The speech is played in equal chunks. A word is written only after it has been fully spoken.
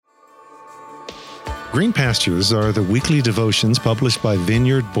Green Pastures are the weekly devotions published by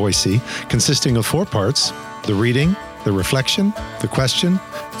Vineyard Boise, consisting of 4 parts: the reading, the reflection, the question,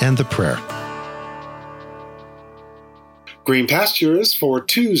 and the prayer. Green Pastures for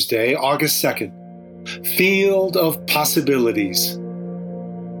Tuesday, August 2nd. Field of Possibilities.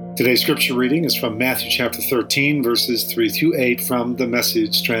 Today's scripture reading is from Matthew chapter 13, verses 3 through 8 from the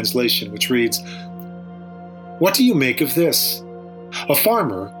Message translation, which reads, "What do you make of this? A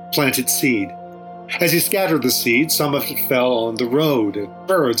farmer planted seed. As he scattered the seed, some of it fell on the road, and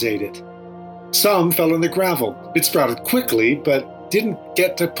birds ate it. Some fell in the gravel. It sprouted quickly, but didn't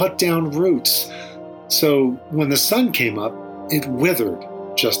get to put down roots. So when the sun came up, it withered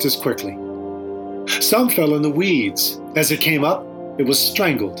just as quickly. Some fell in the weeds. As it came up, it was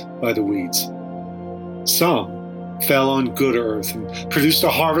strangled by the weeds. Some fell on good earth and produced a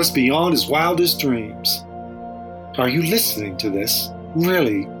harvest beyond his wildest dreams." Are you listening to this?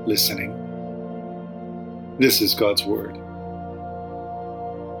 Really listening? This is God's Word.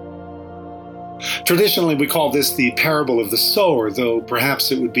 Traditionally, we call this the parable of the sower, though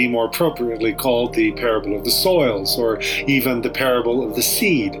perhaps it would be more appropriately called the parable of the soils, or even the parable of the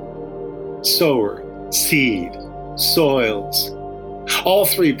seed. Sower, seed, soils. All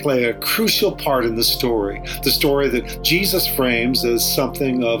three play a crucial part in the story that Jesus frames as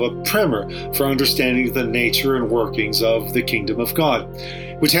something of a primer for understanding the nature and workings of the kingdom of God,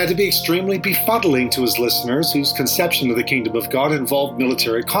 which had to be extremely befuddling to his listeners, whose conception of the kingdom of God involved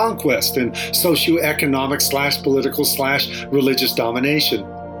military conquest and socioeconomic/political/religious domination.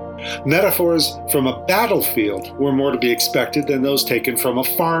 Metaphors from a battlefield were more to be expected than those taken from a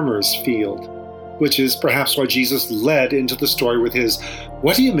farmer's field, which is perhaps why Jesus led into the story with his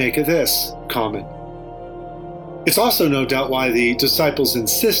 "What do you make of this?" comment. It's also no doubt why the disciples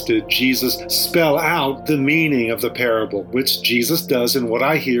insisted Jesus spell out the meaning of the parable, which Jesus does in what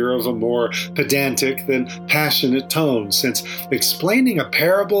I hear of a more pedantic than passionate tone, since explaining a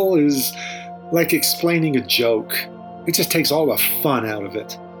parable is like explaining a joke. It just takes all the fun out of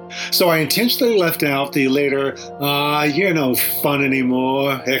it. So I intentionally left out the later, "you're no fun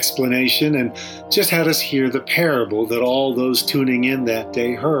anymore" explanation and just had us hear the parable that all those tuning in that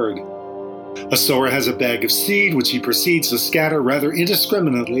day heard. A sower has a bag of seed, which he proceeds to scatter rather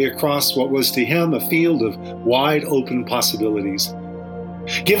indiscriminately across what was to him a field of wide open possibilities.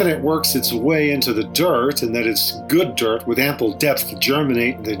 Given it works its way into the dirt, and that it's good dirt with ample depth to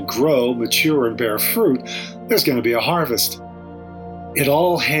germinate and then grow, mature, and bear fruit, there's going to be a harvest. It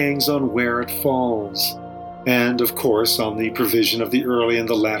all hangs on where it falls, and of course on the provision of the early and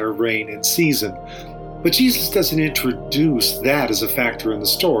the latter rain and season. But Jesus doesn't introduce that as a factor in the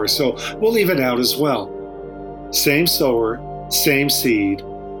story, so we'll leave it out as well. Same sower, same seed,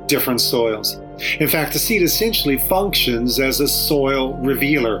 different soils. In fact, the seed essentially functions as a soil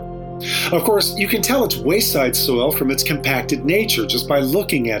revealer. Of course, you can tell it's wayside soil from its compacted nature just by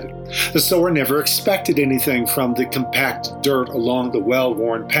looking at it. The sower never expected anything from the compact dirt along the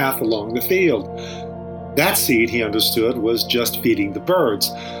well-worn path along the field. That seed, he understood, was just feeding the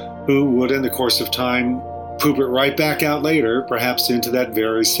birds, who would in the course of time poop it right back out later, perhaps into that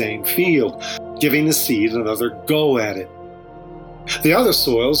very same field, giving the seed another go at it. The other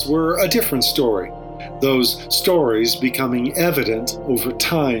soils were a different story, those stories becoming evident over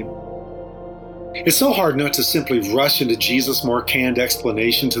time. It's so hard not to simply rush into Jesus' more canned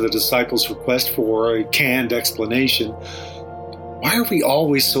explanation to the disciples' request for a canned explanation. Why are we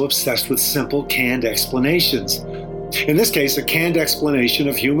always so obsessed with simple canned explanations? In this case, a canned explanation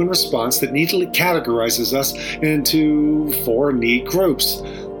of human response that neatly categorizes us into 4 neat groups,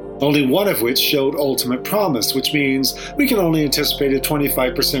 only one of which showed ultimate promise, which means we can only anticipate a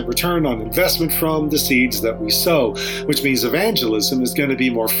 25% return on investment from the seeds that we sow, which means evangelism is going to be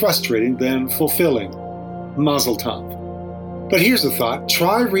more frustrating than fulfilling. Mazel tov. But here's the thought.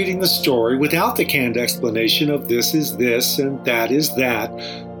 Try reading the story without the canned explanation of this is this and that is that,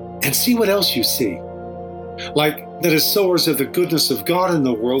 and see what else you see. Like that as sowers of the goodness of God in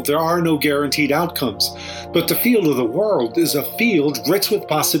the world, there are no guaranteed outcomes. But the field of the world is a field rich with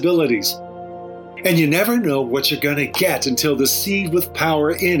possibilities. And you never know what you're going to get until the seed with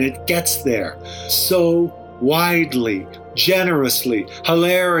power in it gets there. Sow widely, generously,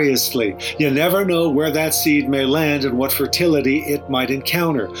 hilariously. You never know where that seed may land and what fertility it might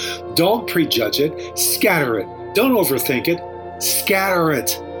encounter. Don't prejudge it, scatter it. Don't overthink it, scatter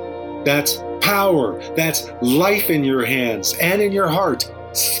it. That's power. That's life in your hands and in your heart.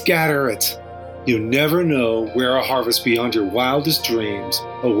 Scatter it. You never know where a harvest beyond your wildest dreams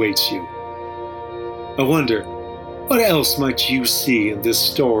awaits you. I wonder, what else might you see in this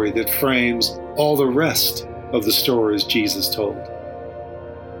story that frames all the rest of the stories Jesus told?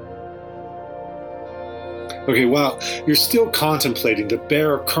 Okay, while you're still contemplating the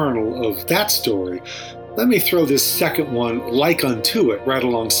bare kernel of that story, let me throw this second one like unto it right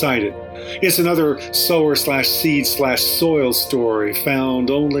alongside it. It's another sower/seed/soil story found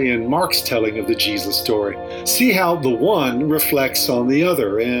only in Mark's telling of the Jesus story. See how the one reflects on the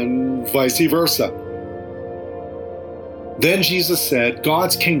other and vice versa. Then Jesus said,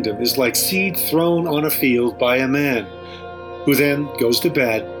 God's kingdom is like seed thrown on a field by a man, who then goes to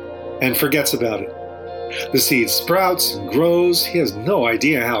bed and forgets about it. The seed sprouts and grows. He has no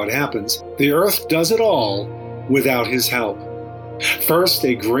idea how it happens. The earth does it all without his help. First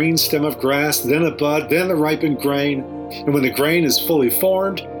a green stem of grass, then a bud, then the ripened grain. And when the grain is fully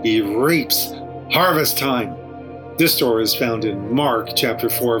formed, he reaps. Harvest time. This story is found in Mark chapter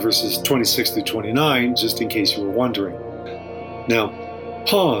 4, verses 26 through 29, just in case you were wondering. Now,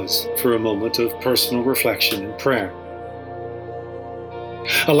 pause for a moment of personal reflection and prayer.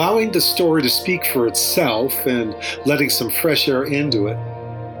 Allowing the story to speak for itself and letting some fresh air into it,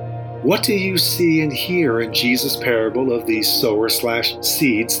 what do you see and hear in Jesus' parable of the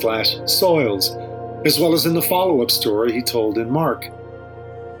sower/seed/soils, as well as in the follow-up story he told in Mark?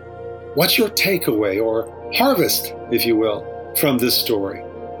 What's your takeaway, or harvest, if you will, from this story?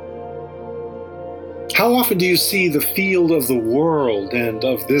 How often do you see the field of the world and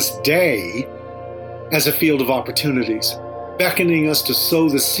of this day as a field of opportunities, beckoning us to sow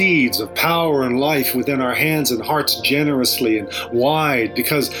the seeds of power and life within our hands and hearts generously and wide,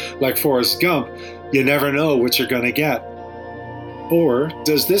 because, like Forrest Gump, you never know what you're going to get? Or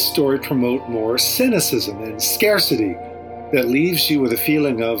does this story promote more cynicism and scarcity that leaves you with a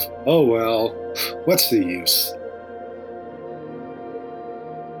feeling of, oh well, what's the use?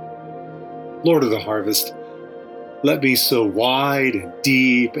 Lord of the harvest, let me sow wide and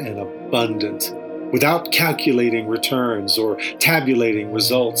deep and abundant, without calculating returns or tabulating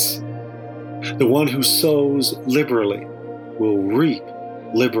results. The one who sows liberally will reap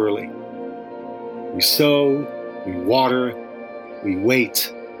liberally. We sow, we water, we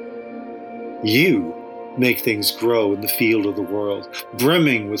wait. You make things grow in the field of the world,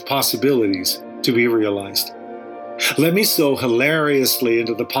 brimming with possibilities to be realized. Let me sow hilariously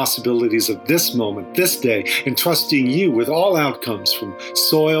into the possibilities of this moment, this day, entrusting you with all outcomes from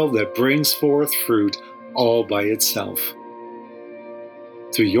soil that brings forth fruit all by itself.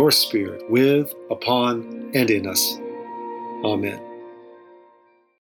 Through your Spirit, with, upon, and in us. Amen.